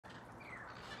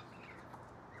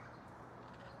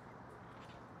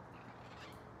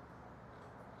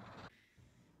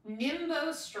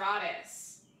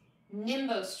Nimbostratus.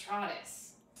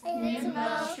 Nimbostratus.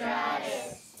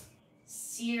 Nimbostratus.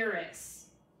 Cirrus.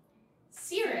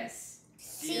 Cirrus.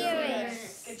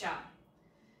 Cirrus. Good job.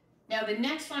 Now the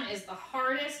next one is the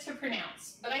hardest to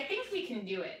pronounce, but I think we can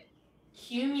do it.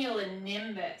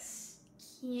 Cumulonimbus.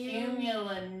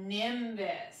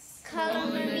 Cumulonimbus.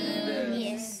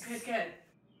 Cumulonimbus. Good, good.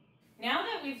 Now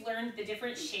that we've learned the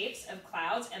different shapes of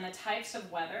clouds and the types of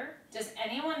weather, does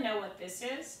anyone know what this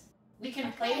is? We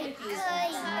can play with these when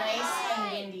it's nice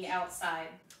and windy outside.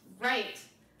 Right.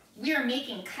 We are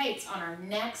making kites on our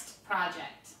next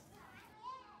project.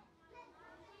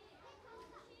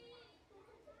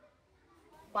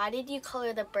 Why did you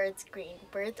color the birds green?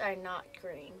 Birds are not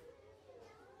green.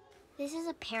 This is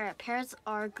a parrot. Parrots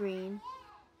are green.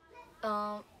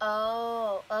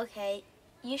 Oh, okay.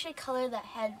 You should color the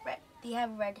head red. They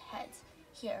have red heads.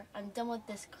 Here, I'm done with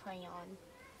this crayon.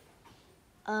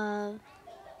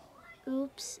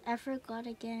 Oops, I forgot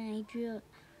again. I drew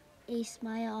a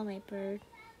smile on my bird.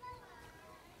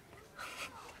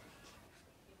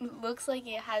 Looks like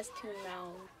it has two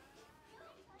mouths.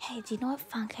 Hey, do you know what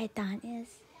fankaitan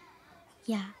is?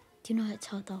 Yeah. Do you know what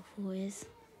chao tofu is?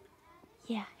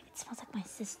 Yeah, it smells like my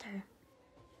sister.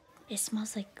 It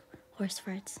smells like horse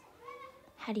farts.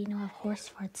 How do you know what horse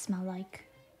farts smell like?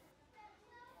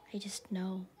 I just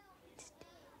know.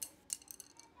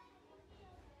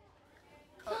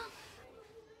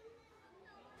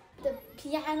 The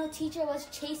piano teacher was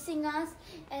chasing us,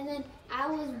 and then I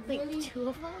was really... Like two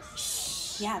of us?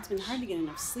 Shh. Yeah, it's been hard to get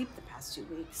enough sleep the past 2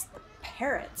 weeks. The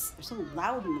parrots, they're so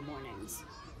loud in the mornings.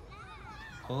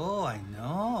 Oh, I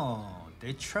know.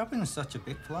 They travel in such a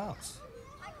big flocks.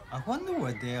 I wonder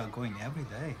where they are going every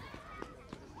day.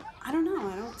 I don't know.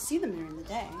 I don't see them during the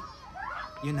day.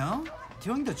 You know,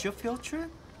 during the Jeep field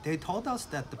trip, they told us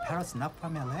that the parrot's not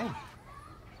from LA.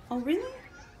 Oh, really?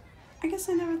 I guess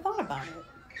I never thought about it.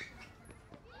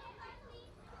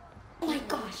 Oh my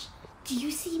gosh, do you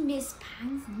see Miss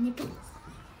Pang's nipples?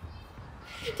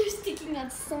 They're sticking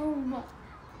out so much.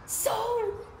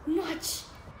 So much!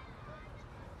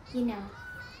 You know,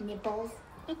 nipples.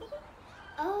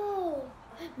 Oh,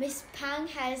 Miss Pang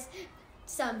has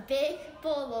some big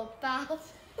bolo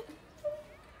baos.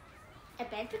 I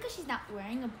bet because she's not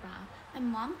wearing a bra. My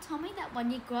mom told me that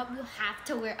when you grow up, you have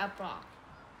to wear a bra.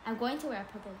 I'm going to wear a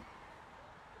purple.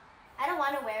 I don't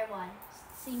want to wear one.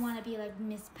 So you want to be like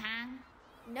Miss Pang?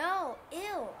 No,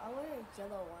 ew. I'll wear a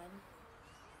yellow one.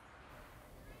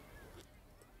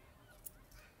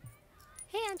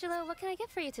 Hey, Angela, what can I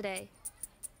get for you today?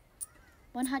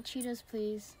 1 hot Cheetos,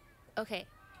 please. Okay,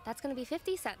 that's gonna be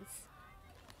 50 cents.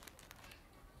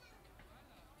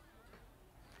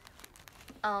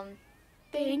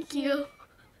 Thank you.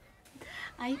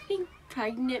 I think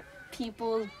pregnant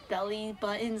people's belly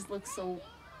buttons look so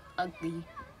ugly.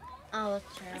 Oh,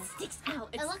 that's true. It sticks out.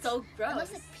 It's looks so gross. It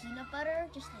looks like peanut butter,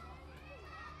 just like...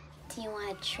 Do you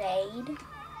want to trade?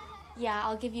 Yeah,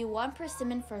 I'll give you 1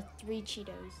 persimmon for 3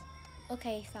 Cheetos.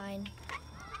 Okay, fine.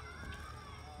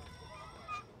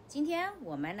 今天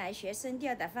我们来学声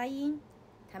调的发音，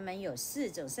它们有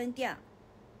4种声调：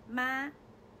妈、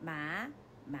麻、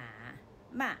马、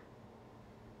骂。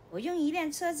我用一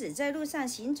辆车子在路上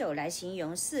行走来形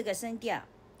容4个声调。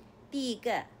第一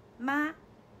个妈，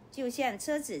就像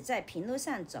车子在平路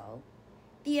上走；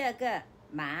第二个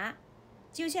麻，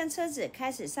就像车子开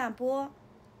始上坡；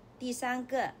第三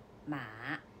个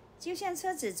马，就像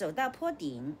车子走到坡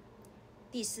顶；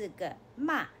第四个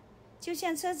骂，就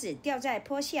像车子掉在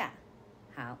坡下。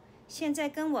好，现在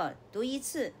跟我读一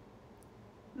次：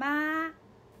妈、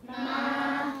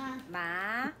妈、马、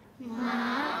马、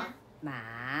马、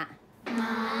马、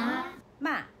骂。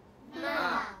馬。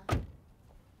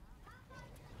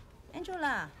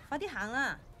Angela，快啲行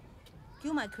啦！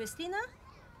叫埋 Christina。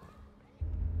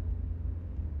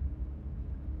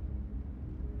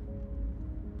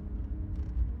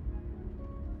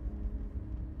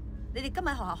你哋今日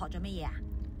學校學咗乜嘢啊？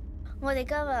我哋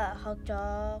今日學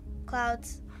咗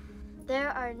clouds. There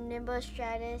are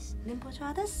nimbostratus,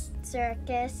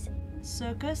 cirrus,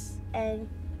 and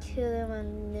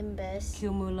cumulonimbus.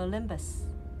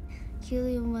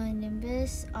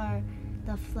 Cumulonimbus are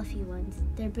the fluffy ones.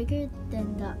 They're bigger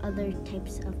than the other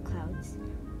types of clouds.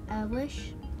 I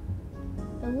wish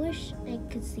I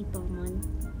could sleep on one.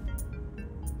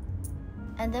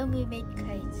 And then we make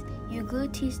kites. You glue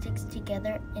 2 sticks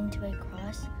together into a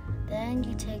cross. Then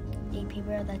you take a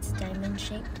paper that's diamond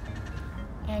shaped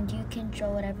and you can draw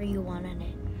whatever you want on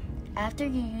it. After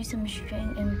you use some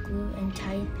string and glue and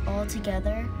tie it all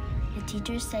together, the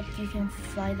teacher said you can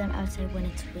fly them outside when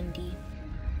it's windy.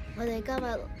 我哋今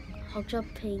日學咗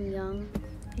拼音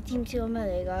你知唔知道咩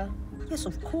嚟㗎？ Yes,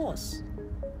 of course.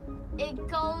 It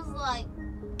goes like.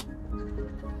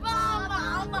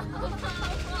 Mama, mama, mama,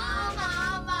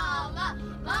 mama,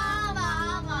 mama,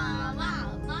 mama,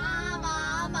 mama,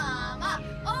 mama.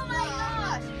 Oh my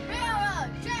gosh! Railroad,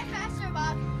 drive faster,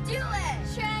 Bob. Do it.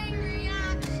 Chain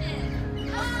reaction.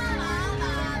 Mama,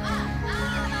 mama, mama,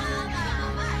 mama,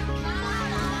 mama,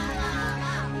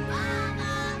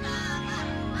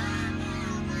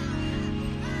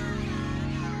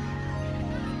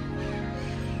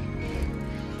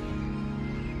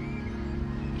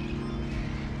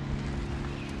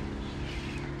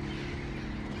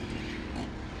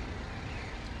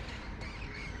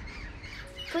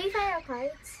 Can we find our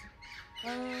cards?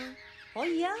 可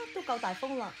以啊，都夠大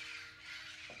風啦。